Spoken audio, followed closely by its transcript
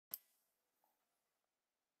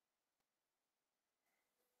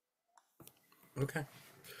Okay.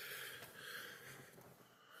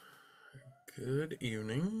 Good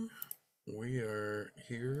evening. We are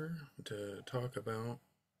here to talk about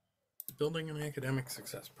building an academic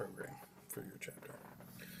success program for your chapter.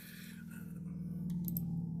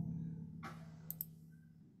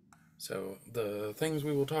 So, the things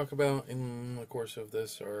we will talk about in the course of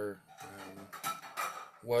this are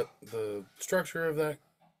what the structure of that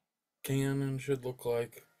can and should look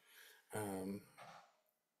like, um,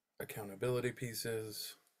 accountability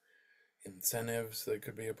pieces, incentives that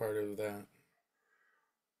could be a part of that,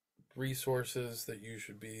 resources that you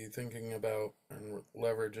should be thinking about and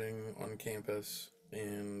leveraging on campus,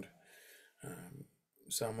 and um,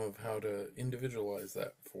 some of how to individualize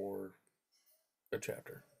that for a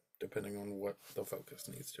chapter, depending on what the focus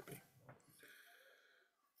needs to be.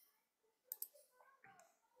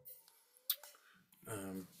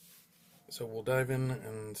 Um, so we'll dive in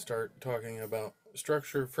and start talking about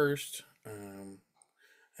structure first.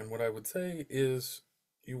 And what I would say is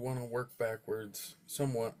you want to work backwards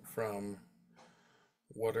somewhat from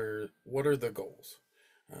what are the goals.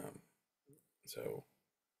 Um, so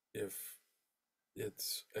if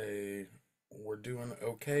it's a we're doing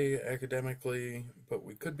okay academically, but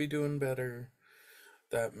we could be doing better,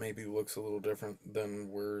 that maybe looks a little different than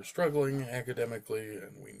we're struggling academically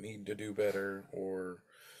and we need to do better, or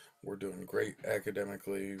we're doing great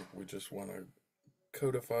academically, we just want to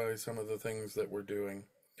codify some of the things that we're doing.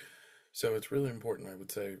 So it's really important, I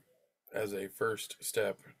would say, as a first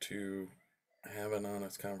step, to have an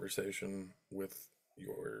honest conversation with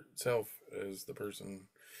yourself as the person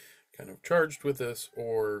kind of charged with this,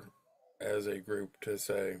 or as a group, to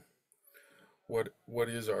say what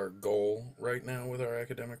is our goal right now with our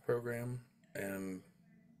academic program, and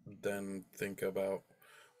then think about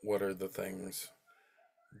what are the things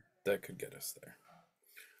that could get us there.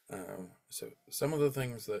 So some of the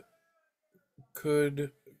things that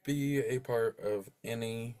could be a part of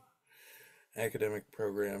any academic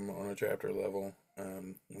program on a chapter level,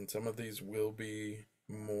 and some of these will be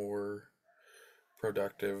more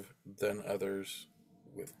productive than others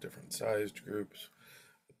with different sized groups.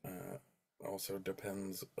 Uh, Also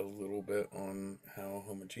depends a little bit on how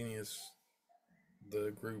homogeneous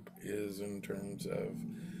the group is in terms of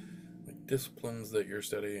like disciplines that you're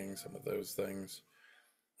studying, some of those things.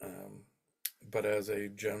 Um, but as a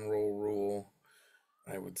general rule,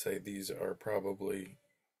 I would say these are probably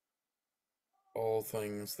all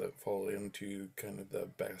things that fall into kind of the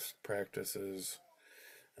best practices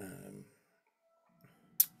um,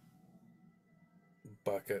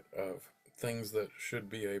 bucket of things that should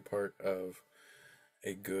be a part of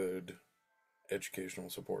a good educational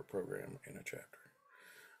support program in a chapter.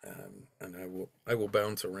 And I will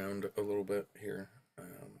bounce around a little bit here,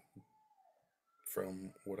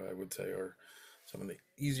 from what I would say are some of the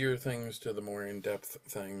easier things to the more in-depth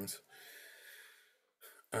things.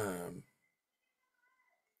 Um,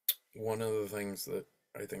 One of the things that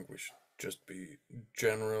I think we should just be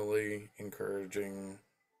generally encouraging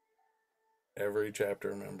every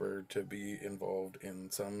chapter member to be involved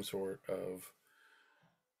in some sort of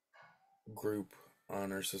group,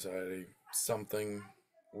 honor society, something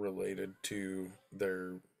related to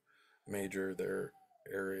their major, their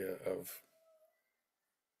area of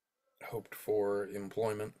hoped for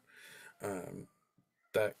employment. Um,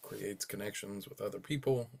 that creates connections with other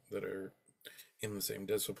people that are in the same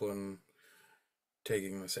discipline,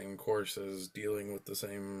 taking the same courses, dealing with the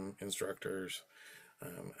same instructors,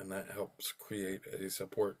 and that helps create a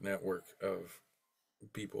support network of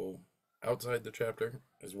people outside the chapter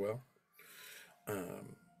as well.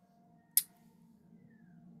 Um,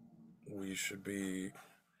 we should be,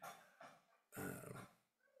 um,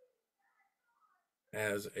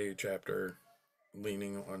 as a chapter,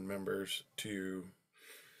 leaning on members to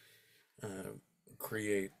uh,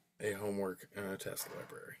 create a homework and a test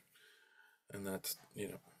library. And that's,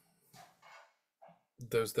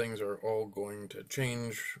 those things are all going to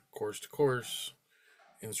change course to course,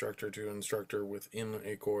 instructor to instructor within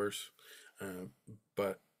a course.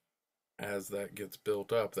 But as that gets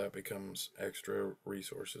built up, that becomes extra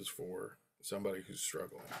resources for somebody who's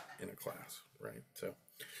struggling in a class, right? So,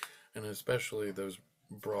 and especially those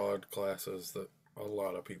broad classes that a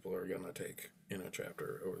lot of people are going to take in a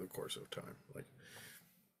chapter over the course of time, like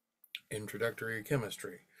introductory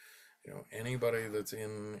chemistry. Anybody that's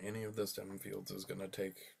in any of the STEM fields is going to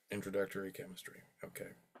take introductory chemistry.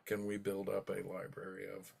 Okay, can we build up a library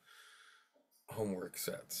of homework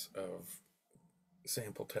sets, of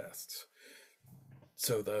sample tests,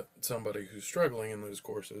 so that somebody who's struggling in those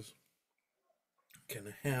courses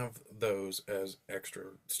can have those as extra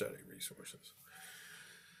study resources?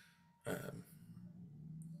 Um,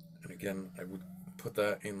 and Again, I would put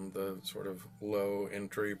that in the sort of low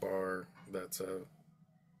entry bar. It's a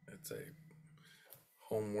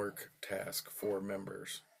homework task for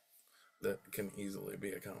members that can easily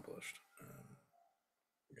be accomplished.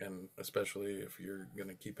 And especially if you're going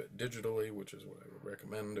to keep it digitally, which is what I would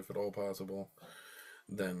recommend if at all possible,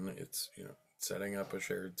 then it's, setting up a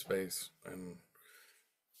shared space and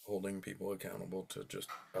holding people accountable to just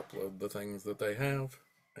upload the things that they have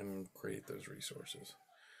and create those resources.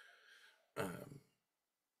 Um,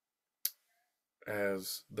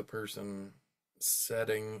 as the person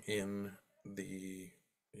setting in the,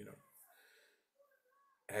 you know,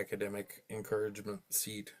 academic encouragement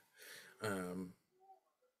seat, um,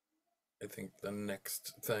 I think the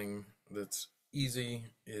next thing that's easy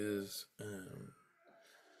is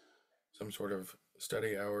some sort of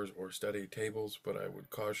study hours or study tables, but I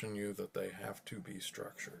would caution you that they have to be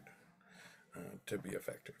structured to be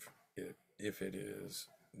effective. If it is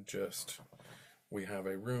just we have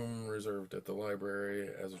a room reserved at the library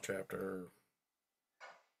as a chapter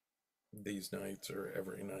these nights or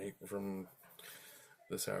every night from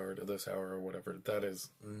this hour to this hour or whatever, that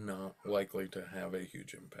is not likely to have a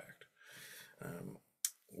huge impact. Um,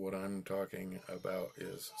 what I'm talking about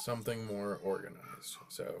is something more organized.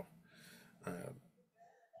 So, uh,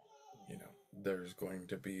 there's going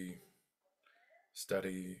to be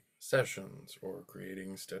study sessions or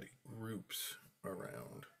creating study groups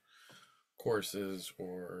around courses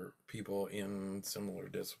or people in similar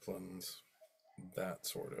disciplines. That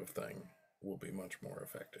sort of thing will be much more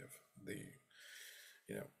effective.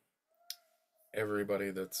 You know,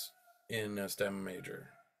 everybody that's in a STEM major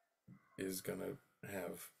is going to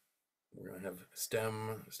have, we're going to have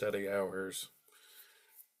STEM study hours,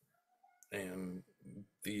 and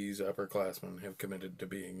these upperclassmen have committed to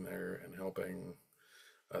being there and helping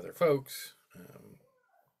other folks.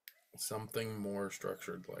 Something more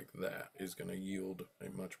structured like that is going to yield a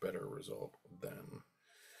much better result than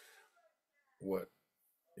what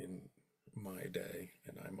in my day,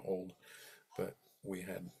 and I'm old, but we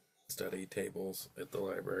had study tables at the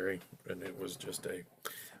library, and it was just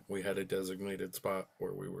we had a designated spot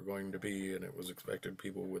where we were going to be, and it was expected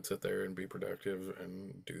people would sit there and be productive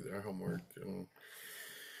and do their homework, and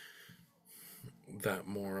that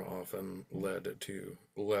more often led to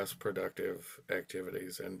less productive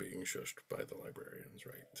activities and being shushed by the librarians,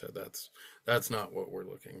 right? So that's not what we're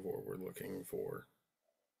looking for. We're looking for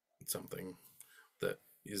something that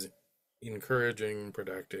is encouraging,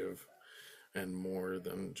 productive, and more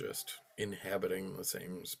than just inhabiting the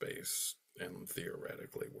same space and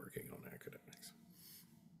theoretically working on academics.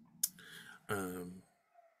 Um,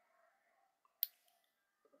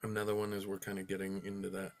 Another one is we're kind of getting into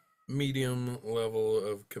that medium level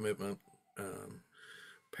of commitment,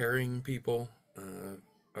 pairing people,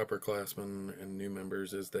 upperclassmen and new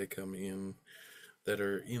members as they come in that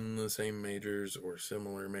are in the same majors or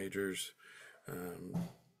similar majors um,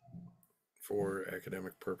 for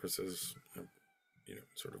academic purposes,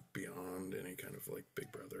 sort of beyond any kind of like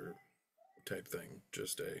Big Brother type thing.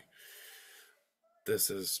 This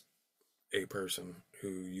is a person who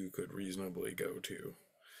you could reasonably go to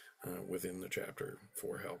within the chapter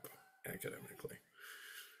for help academically.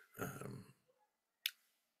 Um,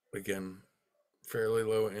 Again, fairly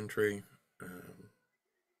low entry,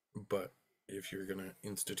 but if you're going to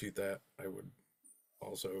institute that, I would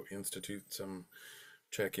also institute some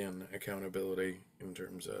check in accountability in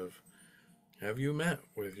terms of have you met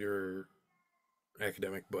with your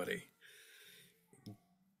academic buddy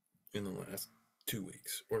in the last 2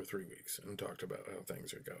 weeks or 3 weeks and talked about how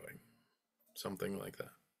things are going? Something like that.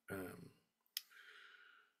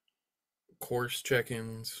 Course check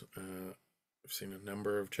ins. I've seen a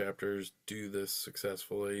number of chapters do this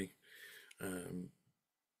successfully.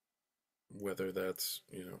 Whether that's,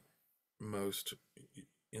 most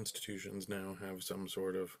institutions now have some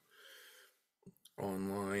sort of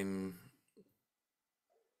online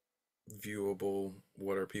viewable,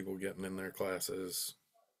 what are people getting in their classes,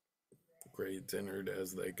 grades entered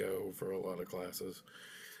as they go for a lot of classes.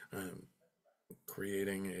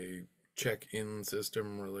 Creating a check-in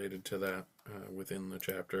system related to that within the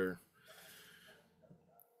chapter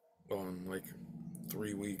on like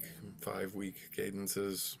 3-week, 5-week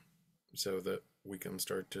cadences so that we can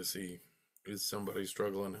start to see is somebody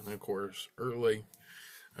struggling in a course early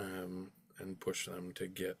and push them to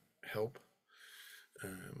get help.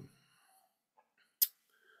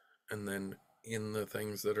 And then in the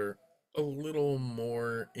things that are a little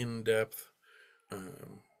more in depth,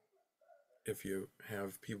 if you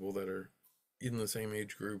have people that are in the same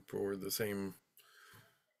age group or the same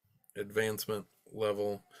advancement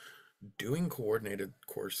level, doing coordinated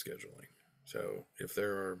course scheduling. So if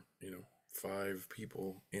there are, 5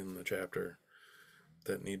 people in the chapter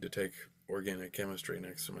that need to take organic chemistry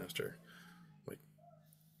next semester, like,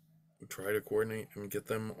 try to coordinate and get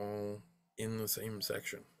them all in the same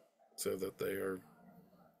section so that they are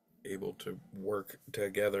able to work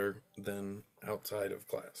together then outside of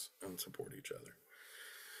class and support each other.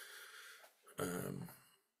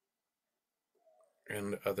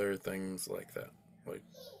 And other things like that. Like,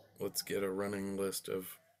 let's get a running list of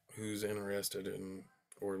who's interested in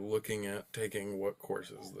or looking at taking what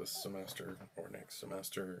courses this semester or next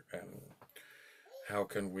semester, and how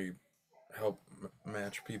can we help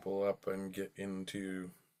match people up and get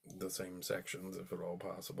into the same sections if at all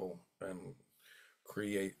possible, and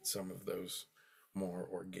create some of those more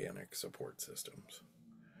organic support systems.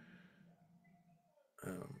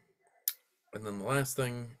 And then the last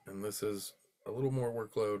thing, and this is a little more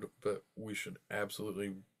workload, but we should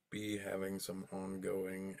absolutely be having some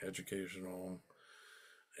ongoing education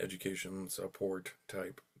support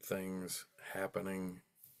type things happening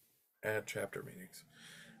at chapter meetings.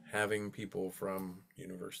 Having people from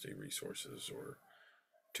university resources or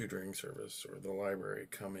tutoring service or the library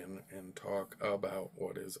come in and talk about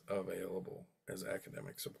what is available as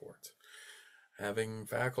academic supports. Having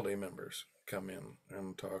faculty members come in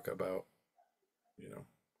and talk about,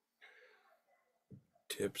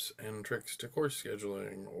 tips and tricks to course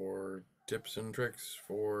scheduling, or tips and tricks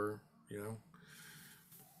for,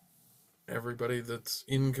 everybody that's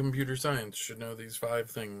in computer science should know these 5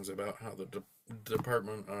 things about how the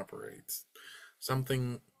department operates.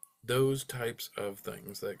 Something, those types of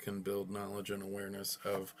things that can build knowledge and awareness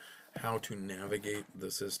of how to navigate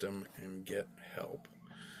the system and get help.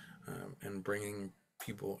 And bringing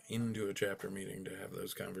people into a chapter meeting to have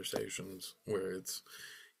those conversations where it's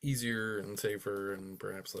easier and safer and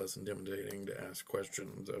perhaps less intimidating to ask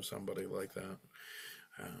questions of somebody like that,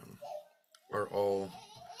 are all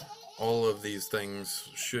of these things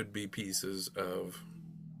should be pieces of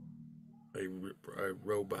a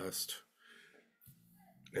robust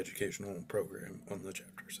educational program on the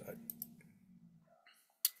chapter side.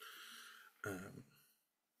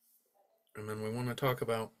 And then we want to talk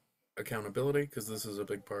about accountability, because this is a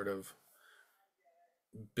big part of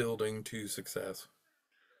building to success.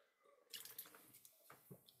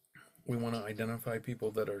 We want to identify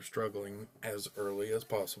people that are struggling as early as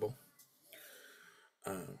possible.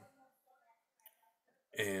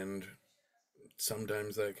 And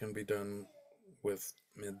sometimes that can be done with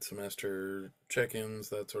mid-semester check-ins,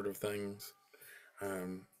 that sort of things.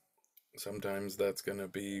 Sometimes that's going to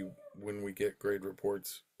be when we get grade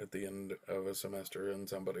reports at the end of a semester and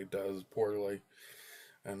somebody does poorly.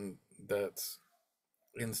 And that's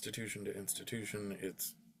institution to institution.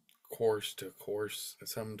 It's course to course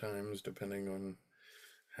sometimes, depending on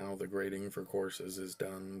how the grading for courses is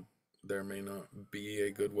done. There may not be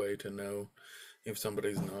a good way to know if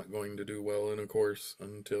somebody's not going to do well in a course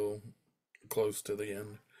until close to the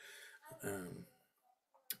end.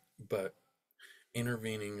 But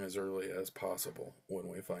intervening as early as possible when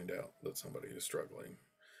we find out that somebody is struggling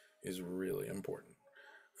is really important.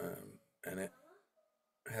 And it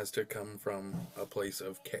has to come from a place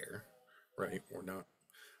of care, right? We're not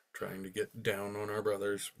trying to get down on our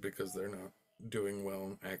brothers because they're not doing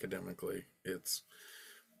well academically. It's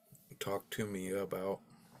talk to me about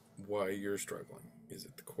why you're struggling. Is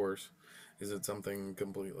it the course? Is it something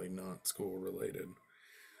completely not school related?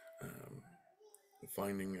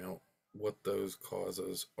 Finding out what those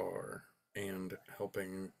causes are and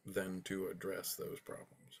helping then to address those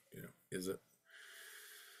problems. Is it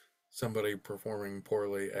somebody performing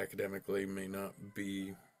poorly academically may not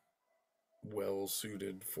be well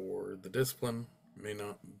suited for the discipline, may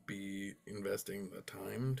not be investing the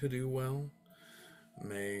time to do well,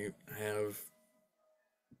 may have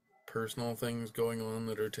personal things going on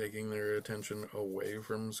that are taking their attention away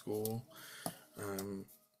from school,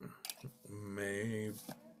 may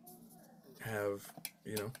have,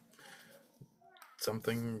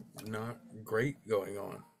 something not great going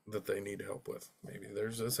on that they need help with. Maybe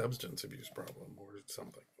there's a substance abuse problem or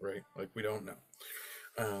something, right? Like, we don't know.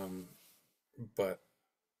 But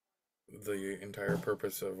the entire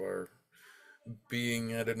purpose of our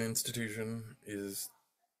being at an institution is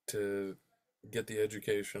to get the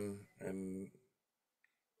education and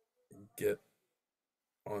get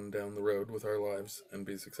on down the road with our lives and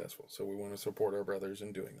be successful. So we want to support our brothers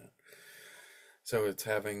in doing that. So it's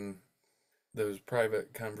having those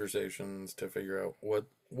private conversations to figure out what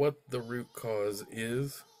the root cause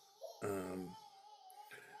is.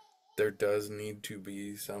 There does need to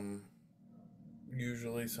be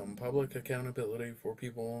usually some public accountability for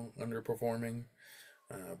people underperforming,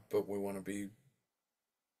 but we want to be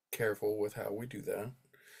careful with how we do that.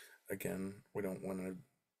 Again, we don't want to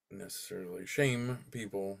necessarily shame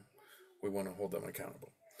people, we want to hold them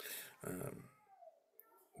accountable. Um,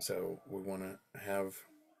 so we want to have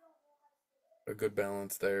a good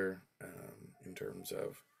balance there in terms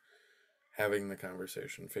of having the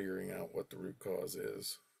conversation, figuring out what the root cause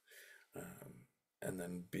is, um, and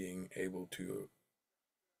then being able to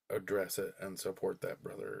address it and support that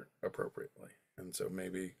brother appropriately. And so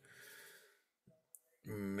maybe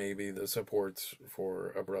the supports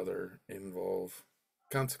for a brother involve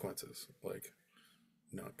consequences, like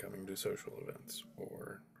not coming to social events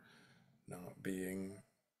or not being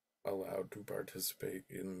allowed to participate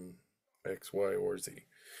in X, Y, or Z.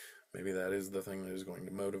 Maybe that is the thing that is going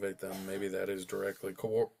to motivate them. Maybe that is directly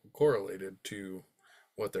correlated to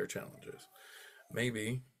what their challenge is.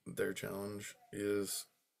 Maybe their challenge is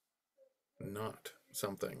not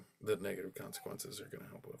something that negative consequences are going to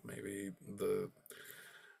help with. Maybe the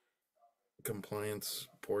compliance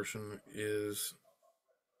portion is,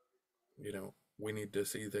 we need to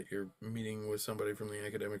see that you're meeting with somebody from the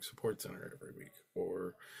academic support center every week,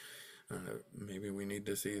 or maybe we need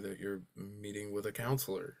to see that you're meeting with a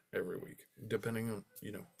counselor every week, depending on,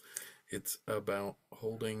 it's about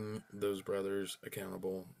holding those brothers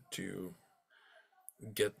accountable to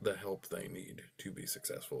get the help they need to be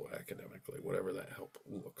successful academically, whatever that help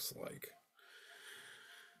looks like.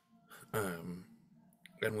 Um,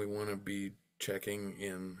 and we want to be checking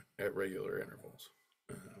in at regular intervals.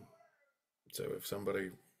 So if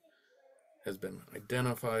somebody has been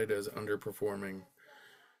identified as underperforming,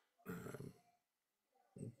 um,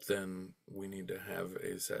 then we need to have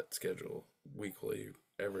a set schedule, weekly,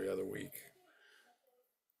 every other week,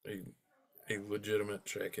 a, a legitimate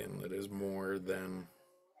check-in that is more than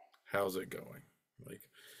how's it going. Like,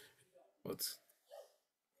 let's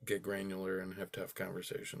get granular and have tough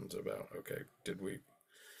conversations about, okay,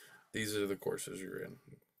 these are the courses you're in.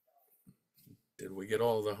 Did we get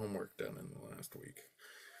all the homework done in the last week?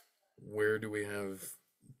 Where do we have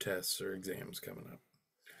tests or exams coming up?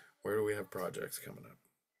 Where do we have projects coming up?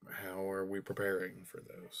 How are we preparing for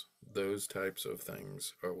those? Those types of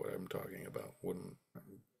things are what I'm talking about when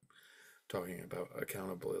I'm talking about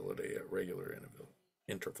accountability at regular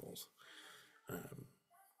intervals. Um,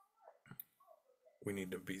 we need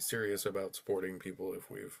to be serious about supporting people if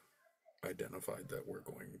we've identified that we're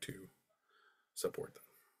going to support them.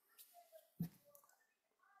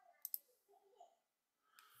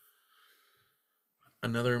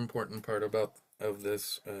 Another important part of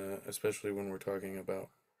this, especially when we're talking about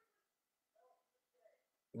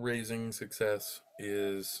raising success,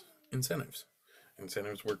 is incentives.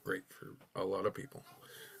 Incentives work great for a lot of people.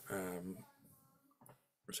 Um,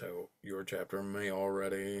 so your chapter may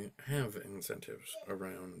already have incentives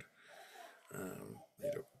around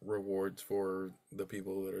rewards for the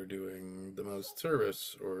people that are doing the most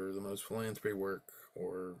service or the most philanthropy work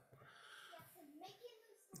or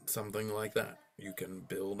something like that. You can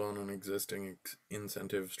build on an existing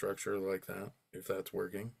incentive structure like that if that's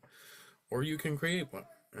working, or you can create one,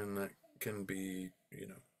 and that can be,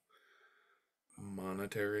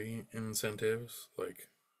 monetary incentives like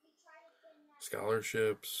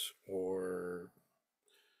scholarships or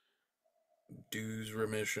dues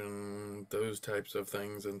remission, those types of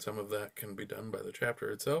things, and some of that can be done by the chapter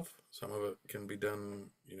itself. Some of it can be done,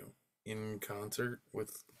 in concert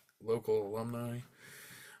with local alumni.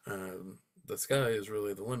 The sky is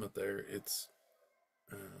really the limit there. It's,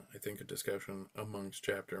 I think, a discussion amongst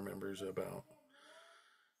chapter members about,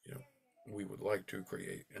 we would like to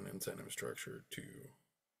create an incentive structure to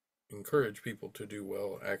encourage people to do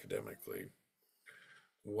well academically.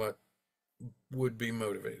 What would be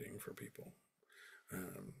motivating for people?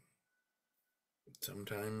 Um,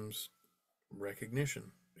 Sometimes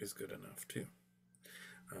recognition is good enough too.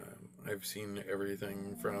 I've seen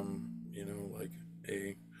everything from, like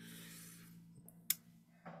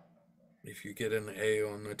if you get an A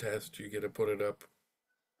on the test, you get to put it up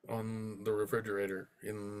on the refrigerator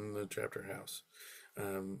in the chapter house,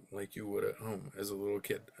 like you would at home as a little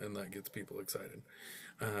kid, and that gets people excited.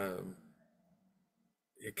 Um,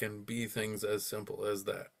 it can be things as simple as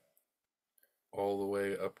that, all the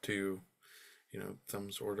way up to, some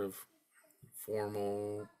sort of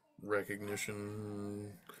formal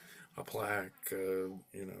recognition, a plaque, an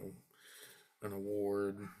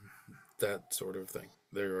award, that sort of thing.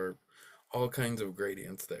 There are all kinds of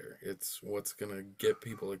gradients there. It's what's going to get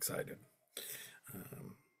people excited.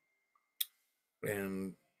 Um,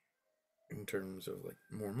 and in terms of like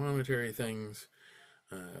more monetary things,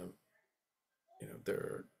 there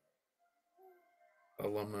are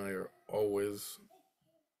alumni are always,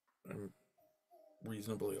 I'm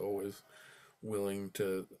reasonably always willing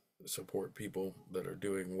to support people that are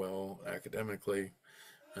doing well academically.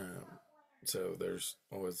 Um, so there's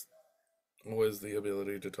always the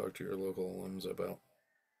ability to talk to your local alums about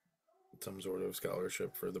some sort of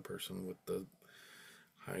scholarship for the person with the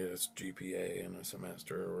highest GPA in a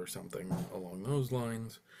semester or something along those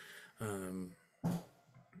lines. Um,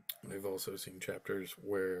 I've also seen chapters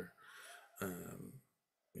where, um,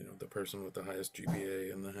 the person with the highest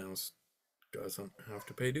GPA in the house doesn't have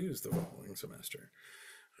to pay dues the following semester.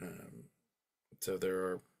 Um, so there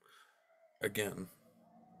are, again,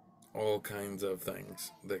 all kinds of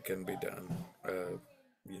things that can be done.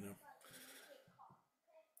 You know,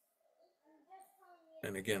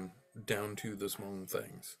 and again, down to the small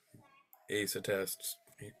things. Ace attests,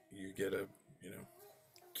 you get a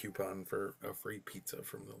coupon for a free pizza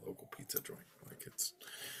from the local pizza joint. Like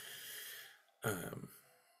um,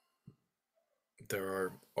 there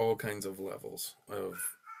are all kinds of levels of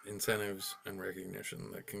incentives and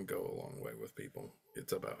recognition that can go a long way with people.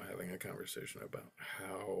 It's about having a conversation about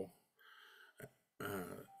how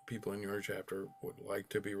people in your chapter would like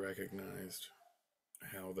to be recognized,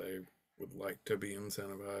 how they would like to be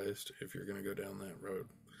incentivized if you're going to go down that road.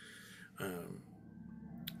 Um,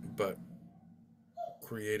 but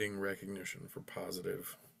creating recognition for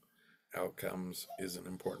positive outcomes is an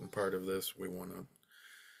important part of this. We want to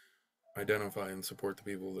identify and support the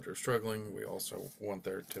people that are struggling. We also want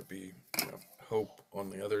there to be hope on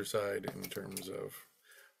the other side in terms of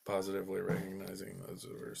positively recognizing those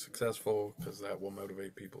who are successful, because that will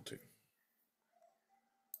motivate people too.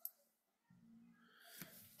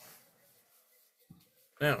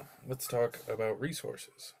 Now, let's talk about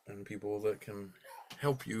resources and people that can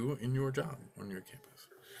help you in your job on your campus.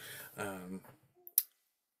 Um,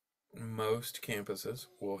 most campuses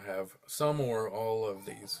will have some or all of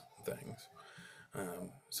these things.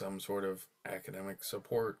 Some sort of academic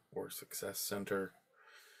support or success center.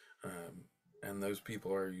 And those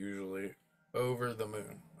people are usually over the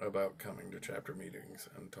moon about coming to chapter meetings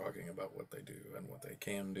and talking about what they do and what they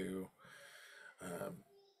can do. Um,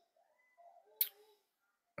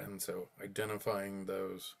 and so identifying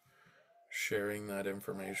those, sharing that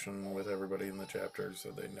information with everybody in the chapter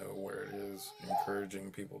so they know where it is,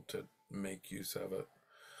 encouraging people to make use of it,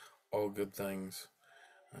 all good things.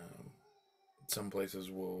 Some places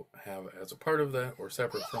will have, as a part of that or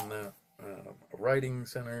separate from that, a writing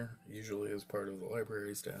center, usually as part of the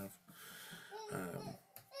library staff. Um,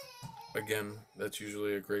 Again, that's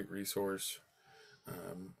usually a great resource.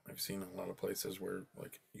 I've seen a lot of places where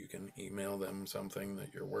you can email them something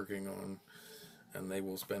that you're working on, and they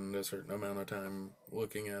will spend a certain amount of time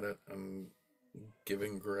looking at it and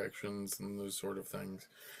giving corrections and those sort of things.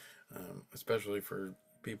 Especially for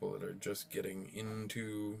people that are just getting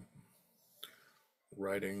into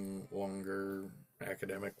writing longer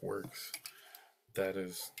academic works,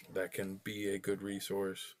 that can be a good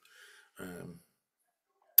resource. Um,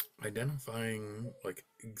 Identifying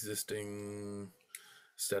existing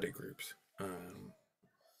study groups.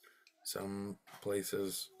 Some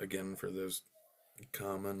places, again, for those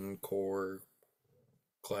common core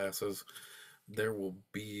classes, there will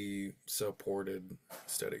be supported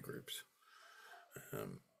study groups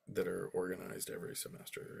that are organized every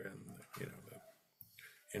semester, and the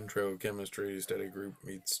intro chemistry study group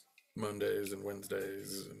meets Mondays and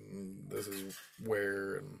Wednesdays, and this is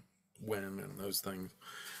where and when and those things.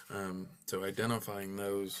 So identifying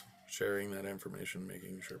those, sharing that information,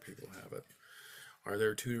 making sure people have it. Are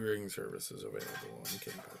there tutoring services available on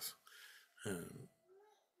campus?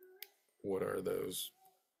 What are those?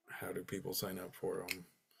 How do people sign up for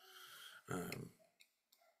them?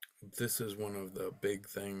 This is one of the big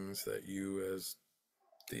things that you, as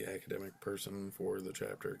the academic person for the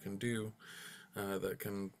chapter, can do that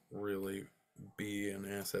can really be an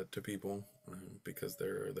asset to people, because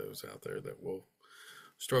there are those out there that will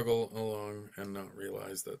struggle along and not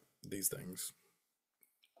realize that these things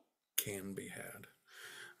can be had.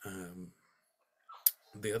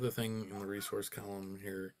 The other thing in the resource column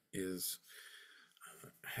here is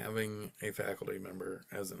having a faculty member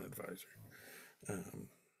as an advisor. And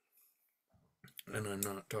I'm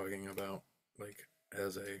not talking about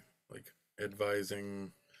as a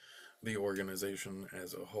advising the organization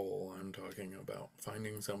as a whole. I'm talking about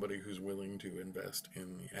finding somebody who's willing to invest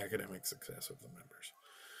in the academic success of the members.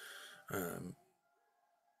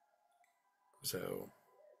 So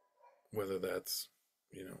whether that's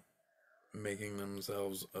making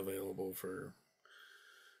themselves available for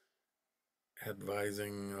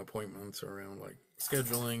advising appointments around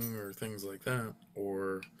scheduling or things like that,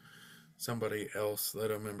 or somebody else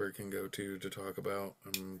that a member can go to talk about,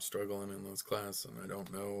 I'm struggling in this class and I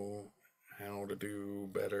don't know how to do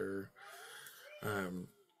better.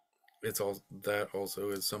 it's all that also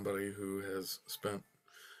is somebody who has spent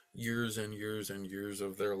years and years and years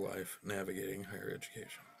of their life navigating higher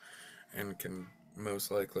education and can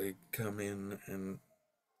most likely come in and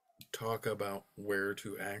talk about where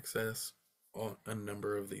to access a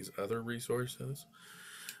number of these other resources,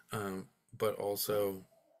 um, but also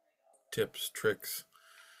tips, tricks,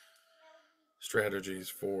 strategies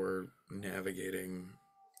for navigating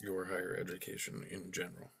your higher education in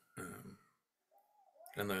general.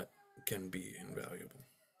 And that can be invaluable.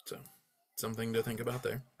 So, something to think about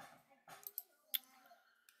there.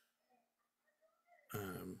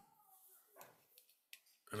 Um,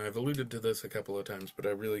 and I've alluded to this a couple of times, but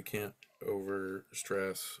I really can't over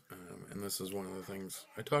stress. And this is one of the things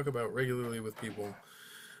I talk about regularly with people.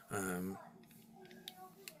 Um,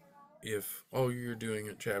 if all you're doing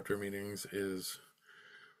at chapter meetings is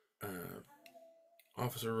uh,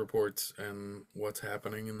 officer reports and what's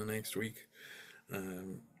happening in the next week,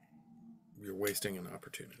 um, you're wasting an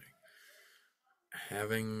opportunity.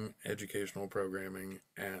 Having educational programming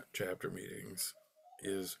at chapter meetings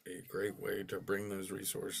is a great way to bring those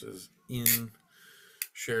resources in,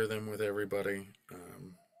 share them with everybody,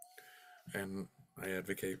 and I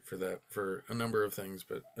advocate for that for a number of things,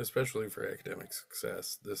 but especially for academic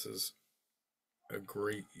success. This is a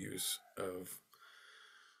great use of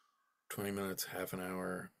 20 minutes, half an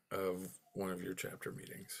hour of one of your chapter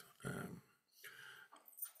meetings.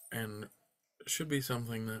 And should be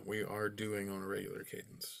something that we are doing on a regular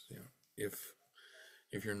cadence. If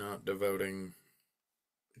you're not devoting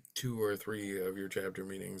 2 or 3 of your chapter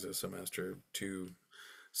meetings a semester to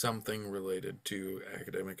something related to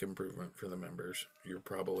academic improvement for the members, you're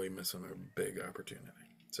probably missing a big opportunity.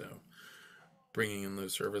 So, bringing in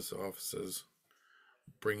those service offices,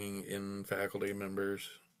 bringing in faculty members,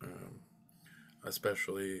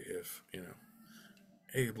 especially if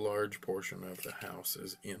a large portion of the house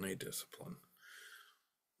is in a discipline.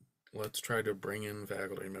 Let's try to bring in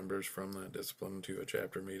faculty members from that discipline to a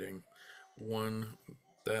chapter meeting. One,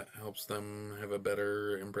 that helps them have a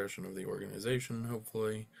better impression of the organization,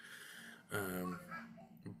 hopefully.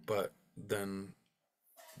 But then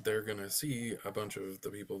they're going to see a bunch of the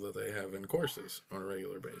people that they have in courses on a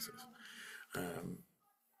regular basis.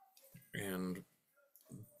 And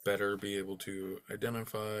better be able to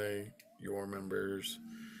identify your members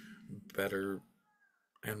better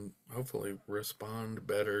and hopefully respond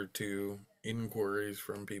better to inquiries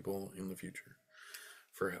from people in the future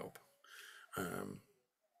for help.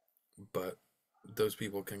 But those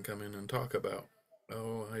people can come in and talk about,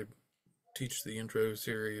 oh, I teach the intro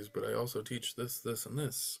series, but I also teach this, this, and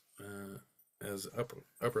this as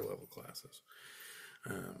upper level classes,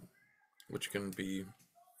 which can be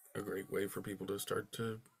a great way for people to start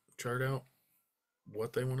to chart out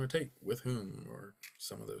what they want to take with whom or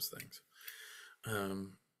some of those things.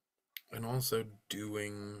 And also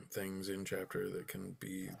doing things in chapter that can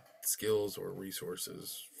be skills or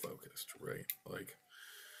resources focused, right? Like,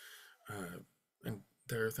 and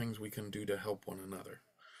there are things we can do to help one another.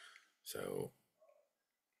 So,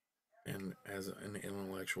 and as an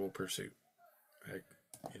intellectual pursuit, I,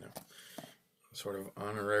 sort of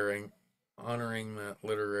honoring that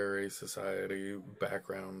literary society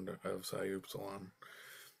background of Psi Upsilon.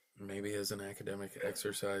 Maybe as an academic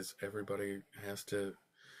exercise, everybody has to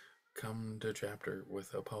come to chapter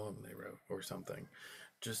with a poem they wrote or something.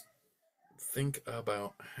 Just think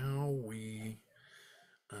about how we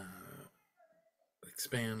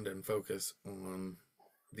expand and focus on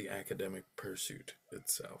the academic pursuit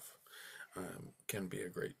itself. Can be a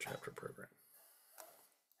great chapter program.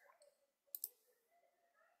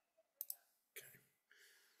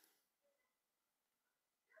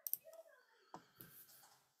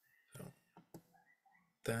 So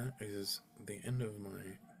that is the end of my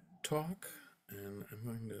talk, and I'm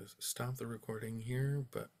going to stop the recording here,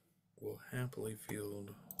 but we'll happily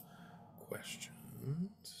field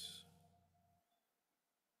questions.